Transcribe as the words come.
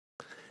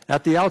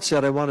At the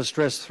outset, I want to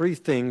stress three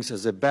things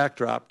as a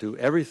backdrop to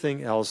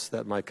everything else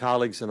that my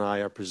colleagues and I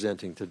are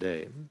presenting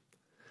today.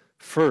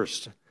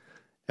 First,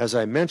 as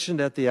I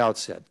mentioned at the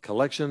outset,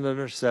 Collection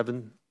Under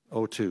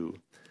 702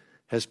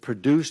 has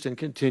produced and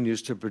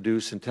continues to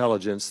produce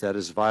intelligence that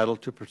is vital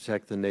to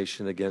protect the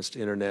nation against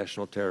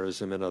international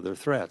terrorism and other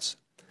threats.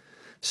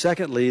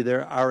 Secondly,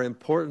 there are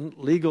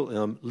important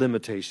legal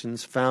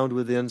limitations found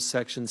within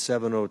Section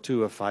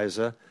 702 of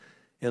FISA,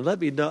 and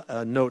let me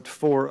note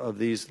four of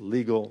these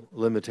legal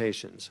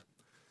limitations.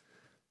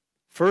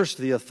 First,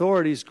 the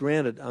authorities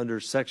granted under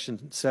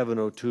Section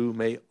 702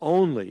 may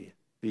only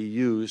be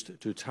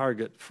used to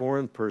target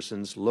foreign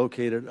persons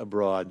located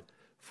abroad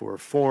for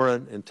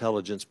foreign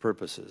intelligence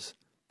purposes.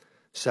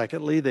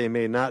 Secondly, they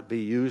may not be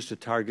used to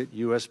target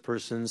U.S.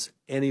 persons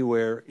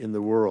anywhere in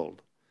the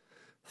world.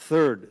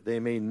 Third, they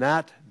may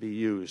not be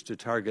used to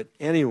target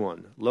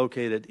anyone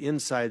located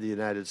inside the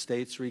United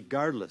States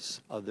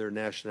regardless of their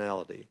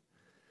nationality.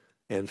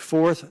 And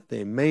fourth,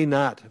 they may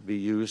not be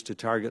used to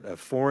target a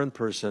foreign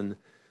person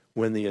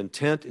when the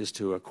intent is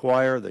to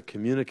acquire the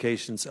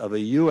communications of a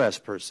U.S.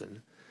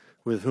 person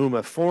with whom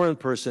a foreign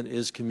person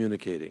is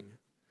communicating.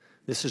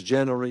 This is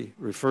generally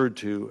referred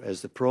to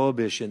as the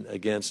prohibition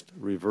against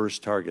reverse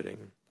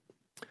targeting.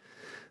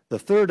 The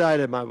third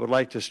item I would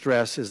like to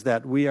stress is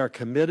that we are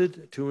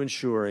committed to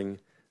ensuring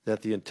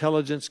that the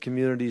intelligence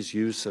community's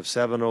use of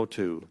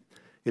 702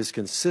 is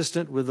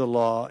consistent with the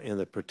law and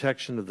the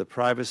protection of the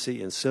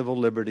privacy and civil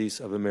liberties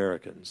of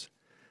Americans.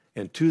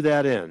 And to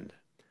that end,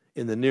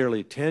 in the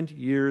nearly 10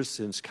 years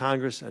since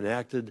Congress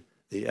enacted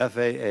the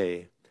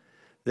FAA,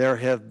 there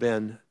have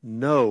been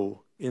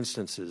no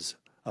instances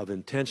of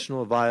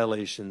intentional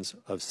violations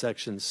of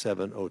Section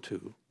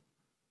 702.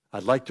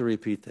 I'd like to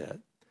repeat that.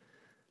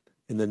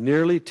 In the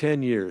nearly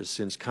 10 years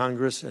since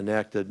Congress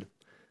enacted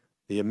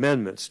the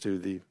amendments to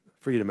the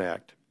Freedom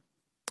Act,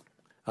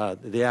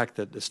 the act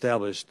that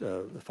established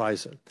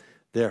FISA,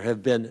 there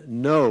have been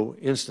no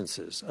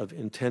instances of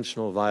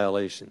intentional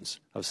violations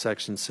of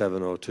Section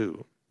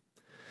 702.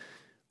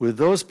 With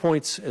those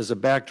points as a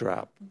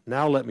backdrop,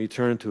 now let me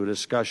turn to a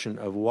discussion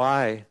of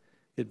why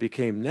it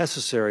became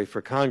necessary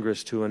for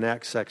Congress to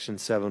enact Section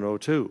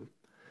 702.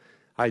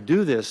 I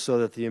do this so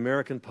that the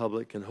American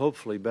public can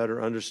hopefully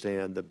better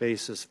understand the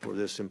basis for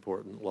this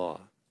important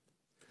law.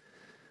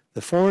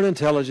 The Foreign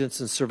Intelligence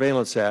and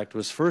Surveillance Act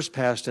was first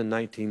passed in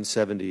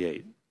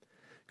 1978,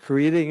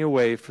 creating a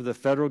way for the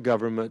federal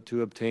government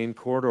to obtain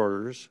court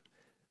orders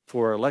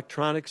for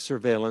electronic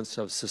surveillance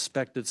of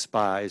suspected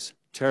spies,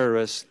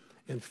 terrorists,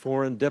 and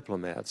foreign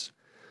diplomats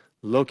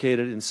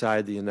located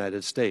inside the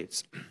United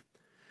States.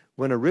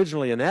 When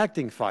originally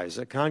enacting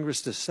FISA,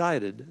 Congress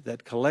decided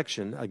that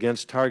collection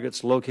against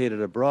targets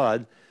located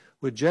abroad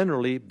would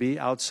generally be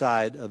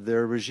outside of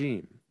their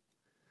regime,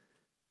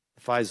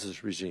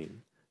 FISA's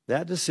regime.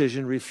 That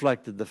decision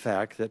reflected the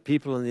fact that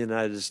people in the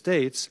United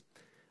States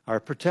are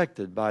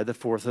protected by the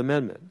Fourth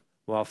Amendment,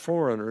 while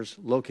foreigners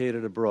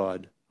located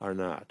abroad are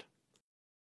not.